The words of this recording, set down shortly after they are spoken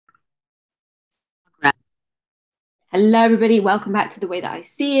Hello, everybody. Welcome back to The Way That I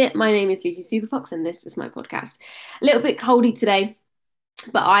See It. My name is Lucy Superfox, and this is my podcast. A little bit coldy today,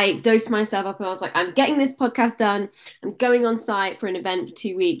 but I dosed myself up and I was like, I'm getting this podcast done. I'm going on site for an event for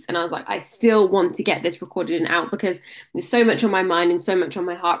 2 weeks. And I was like, I still want to get this recorded and out because there's so much on my mind and so much on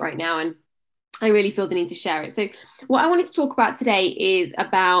my heart right now. And I really feel the need to share it. So, what I wanted to talk about today is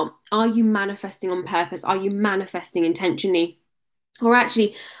about, are you manifesting on purpose? Are you manifesting intentionally? Or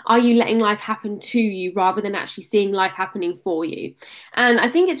actually, are you letting life happen to you rather than actually seeing life happening for you? And I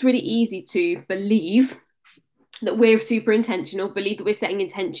think it's really easy to believe that we're super intentional, believe that we're setting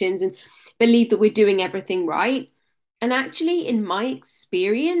intentions, and believe that we're doing everything right. And actually, in my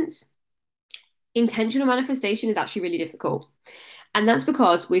experience, intentional manifestation is actually really difficult. And that's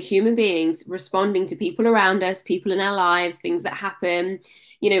because we're human beings responding to people around us, people in our lives, things that happen.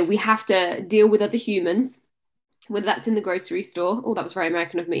 We have to deal with other humans, whether that's in the grocery store, oh, that was very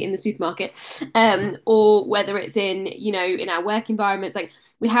American of me, in the supermarket, or whether it's in our work environments, like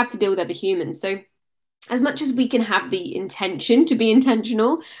we have to deal with other humans. So as much as we can have the intention to be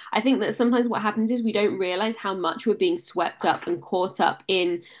intentional, I think that sometimes what happens is we don't realize how much we're being swept up and caught up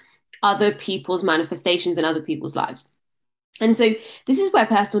in other people's manifestations and other people's lives. And so this is where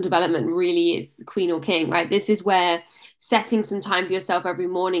personal development really is queen or king, right? This is where setting some time for yourself every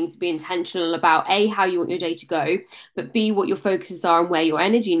morning to be intentional about A, how you want your day to go, but B, what your focuses are and where your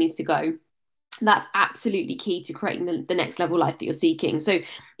energy needs to go. That's absolutely key to creating the next level life that you're seeking. So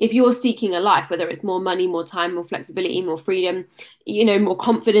if you're seeking a life, whether it's more money, more time, more flexibility, more freedom, more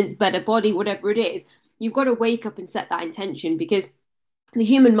confidence, better body, whatever it is, you've got to wake up and set that intention because the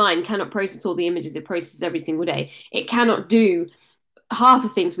human mind cannot process all the images it processes every single day. It cannot do half the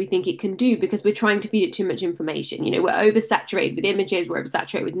things we think it can do because we're trying to feed it too much information. We're oversaturated with images, we're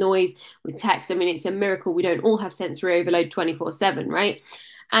oversaturated with noise, with text. I mean, it's a miracle we don't all have sensory overload 24/7, right?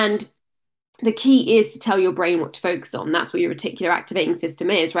 And the key is to tell your brain what to focus on. That's what your reticular activating system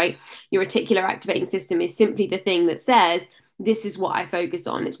is, right? Your reticular activating system is simply the thing that says, this is what I focus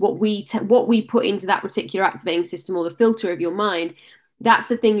on. It's what we put into that reticular activating system, or the filter of your mind. That's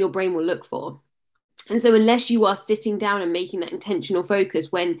the thing your brain will look for. And so, unless you are sitting down and making that intentional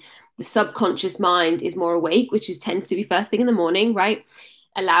focus when the subconscious mind is more awake, which tends to be first thing in the morning, right?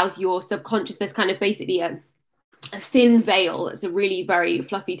 Allows your subconscious, there's kind of basically a thin veil. It's a really very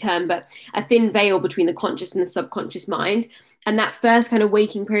fluffy term, but a thin veil between the conscious and the subconscious mind. And that first kind of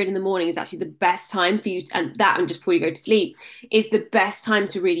waking period in the morning is actually the best time for you, and just before you go to sleep, is the best time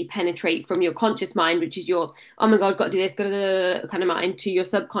to really penetrate from your conscious mind, which is your, oh my God, got to do this, kind of mind, to your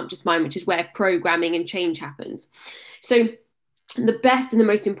subconscious mind, which is where programming and change happens. So the best and the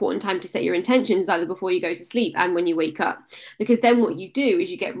most important time to set your intentions is either before you go to sleep and when you wake up, because then what you do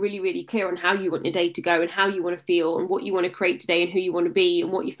is you get really, really clear on how you want your day to go and how you want to feel and what you want to create today and who you want to be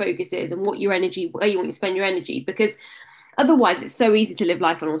and what your focus is and what your energy, where you want to spend your energy. Because otherwise it's so easy to live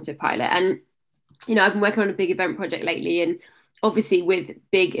life on autopilot. And I've been working on a big event project lately, and obviously with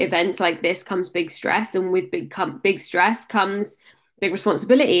big events like this comes big stress, and with big stress comes big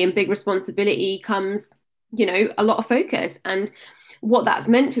responsibility, and big responsibility comes a lot of focus. And what that's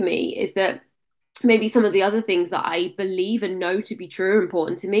meant for me is that maybe some of the other things that I believe and know to be true or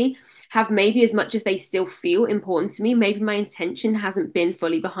important to me have, maybe as much as they still feel important to me, maybe my intention hasn't been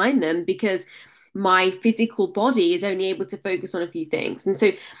fully behind them because my physical body is only able to focus on a few things. And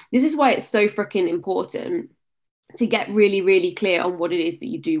so this is why it's so freaking important to get really, really clear on what it is that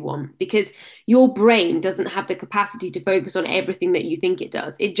you do want, because your brain doesn't have the capacity to focus on everything that you think it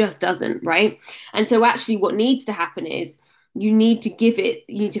does. It just doesn't, right? And so, actually, what needs to happen is you need to you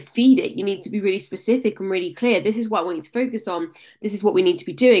need to feed it, you need to be really specific and really clear. This is what I want you to focus on. This is what we need to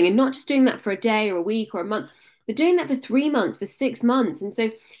be doing. And not just doing that for a day or a week or a month, but doing that for 3 months, for 6 months.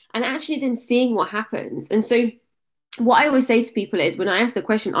 And actually then seeing what happens. And so, what I always say to people is when I ask the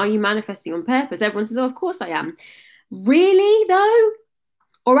question, are you manifesting on purpose? Everyone says, oh, of course I am. Really, though?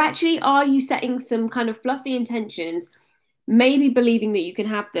 Or actually, are you setting some kind of fluffy intentions, maybe believing that you can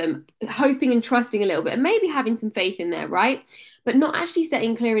have them, hoping and trusting a little bit, and maybe having some faith in there, right? But not actually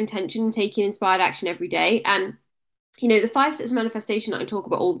setting clear intention and taking inspired action every day. And, the 5 steps of manifestation that I talk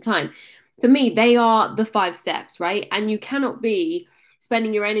about all the time, for me, they are the 5 steps, right? And you cannot be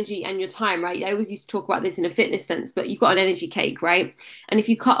spending your energy and your time, right? I always used to talk about this in a fitness sense, but you've got an energy cake, right? And if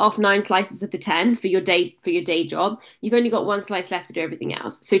you cut off 9 slices of the 10 for your day job, you've only got one slice left to do everything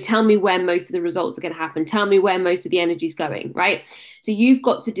else. So tell me where most of the results are going to happen. Tell me where most of the energy is going, right? So you've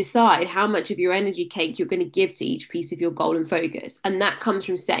got to decide how much of your energy cake you're going to give to each piece of your goal and focus. And that comes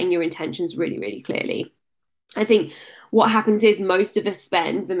from setting your intentions really, really clearly. I think what happens is most of us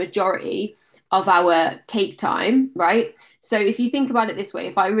spend the majority of our cake time, right? So if you think about it this way,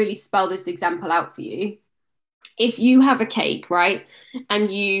 if I really spell this example out for you, If you have a cake, right,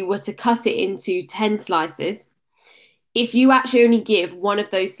 and you were to cut it into 10 slices, if you actually only give one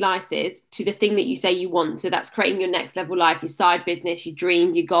of those slices to the thing that you say you want, so that's creating your next level life, your side business, your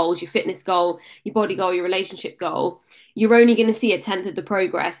dream, your goals, your fitness goal, your body goal, your relationship goal, you're only going to see a tenth of the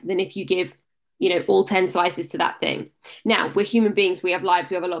progress than if you give, all 10 slices to that thing. Now, we're human beings, we have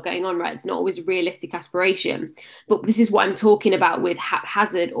lives, we have a lot going on, right? It's not always a realistic aspiration. But this is what I'm talking about with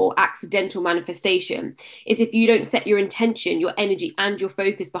haphazard or accidental manifestation, is if you don't set your intention, your energy, and your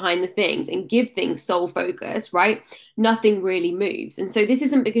focus behind the things and give things sole focus, right? Nothing really moves. And so this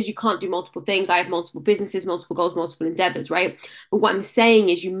isn't because you can't do multiple things. I have multiple businesses, multiple goals, multiple endeavors, right? But what I'm saying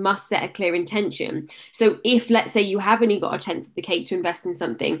is you must set a clear intention. So if, let's say, you have only got a tenth of the cake to invest in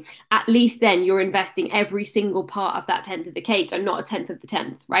something, at least then you're investing every single part of that tenth of the cake and not a tenth of the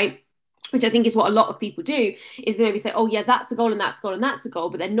tenth, right? Which I think is what a lot of people do, is they maybe say, oh yeah, that's a goal and that's a goal and that's a goal,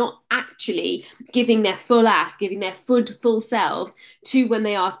 but they're not actually giving their full ass, giving their full selves to when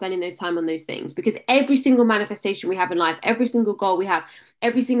they are spending those time on those things. Because every single manifestation we have in life, every single goal we have,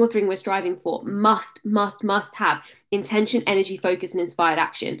 every single thing we're striving for must have intention, energy, focus, and inspired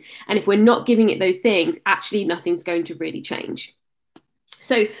action. And if we're not giving it those things, actually nothing's going to really change.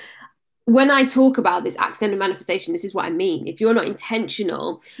 So when I talk about this accidental manifestation, this is what I mean. If you're not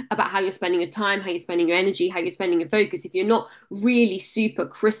intentional about how you're spending your time, how you're spending your energy, how you're spending your focus, if you're not really super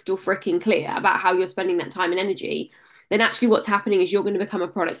crystal freaking clear about how you're spending that time and energy, then actually what's happening is you're going to become a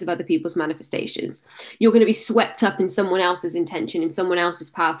product of other people's manifestations. You're going to be swept up in someone else's intention, in someone else's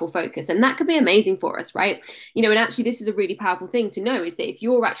powerful focus. And that could be amazing for us, right? And actually, this is a really powerful thing to know, is that if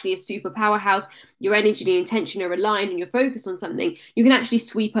you're actually a super powerhouse, your energy and intention are aligned and you're focused on something, you can actually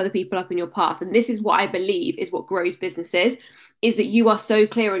sweep other people up in your path. And this is what I believe is what grows businesses, is that you are so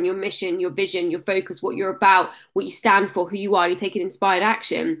clear on your mission, your vision, your focus, what you're about, what you stand for, who you are, you take an inspired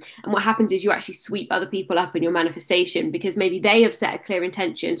action. And what happens is you actually sweep other people up in your manifestation because maybe they have set a clear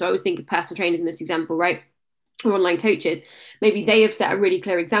intention. So I always think of personal trainers in this example, right? Or online coaches, maybe they have set a really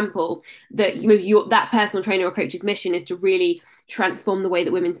clear example that maybe that personal trainer or coach's mission is to really transform the way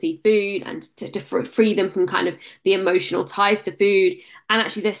that women see food and to free them from kind of the emotional ties to food. And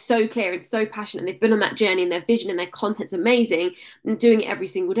actually they're so clear and so passionate and they've been on that journey and their vision and their content's amazing and doing it every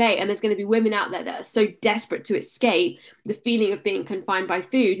single day. And there's going to be women out there that are so desperate to escape the feeling of being confined by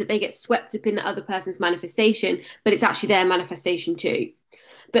food that they get swept up in the other person's manifestation, but it's actually their manifestation too.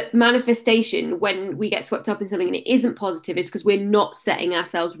 But manifestation, when we get swept up in something and it isn't positive, is because we're not setting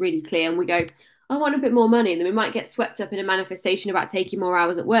ourselves really clear and we go, I want a bit more money. And then we might get swept up in a manifestation about taking more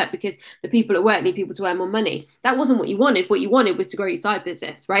hours at work because the people at work need people to earn more money. That wasn't what you wanted. What you wanted was to grow your side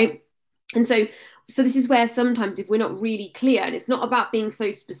business, right? And so this is where sometimes if we're not really clear, and it's not about being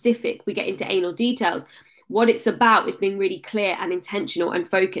so specific, we get into anal details. What it's about is being really clear and intentional and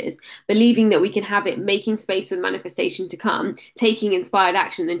focused, believing that we can have it, making space for the manifestation to come, taking inspired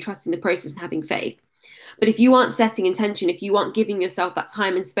action and trusting the process and having faith. But if you aren't setting intention, if you aren't giving yourself that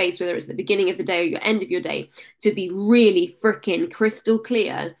time and space, whether it's the beginning of the day or your end of your day, to be really freaking crystal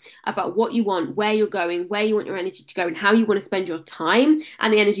clear about what you want, where you're going, where you want your energy to go, and how you want to spend your time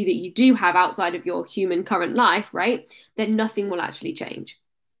and the energy that you do have outside of your human current life, right? Then nothing will actually change.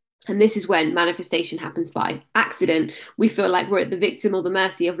 And this is when manifestation happens by accident. We feel like we're at the victim or the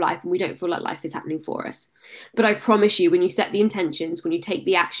mercy of life and we don't feel like life is happening for us. But I promise you, when you set the intentions, when you take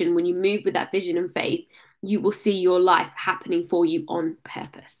the action, when you move with that vision and faith, you will see your life happening for you on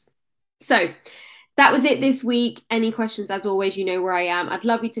purpose. So that was it this week. Any questions, as always, you know where I am. I'd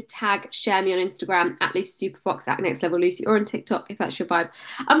love you to share me on Instagram at Lucy Superfox, at Next Level Lucy, or on TikTok if that's your vibe.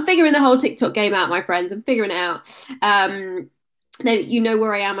 I'm figuring the whole TikTok game out, my friends. I'm figuring it out. Then you know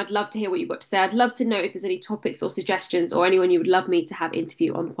where I am. I'd love to hear what you've got to say. I'd love to know if there's any topics or suggestions or anyone you would love me to have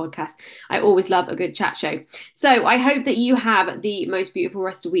interview on the podcast. I always love a good chat show. So I hope that you have the most beautiful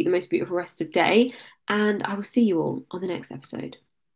rest of week, the most beautiful rest of day, and I will see you all on the next episode.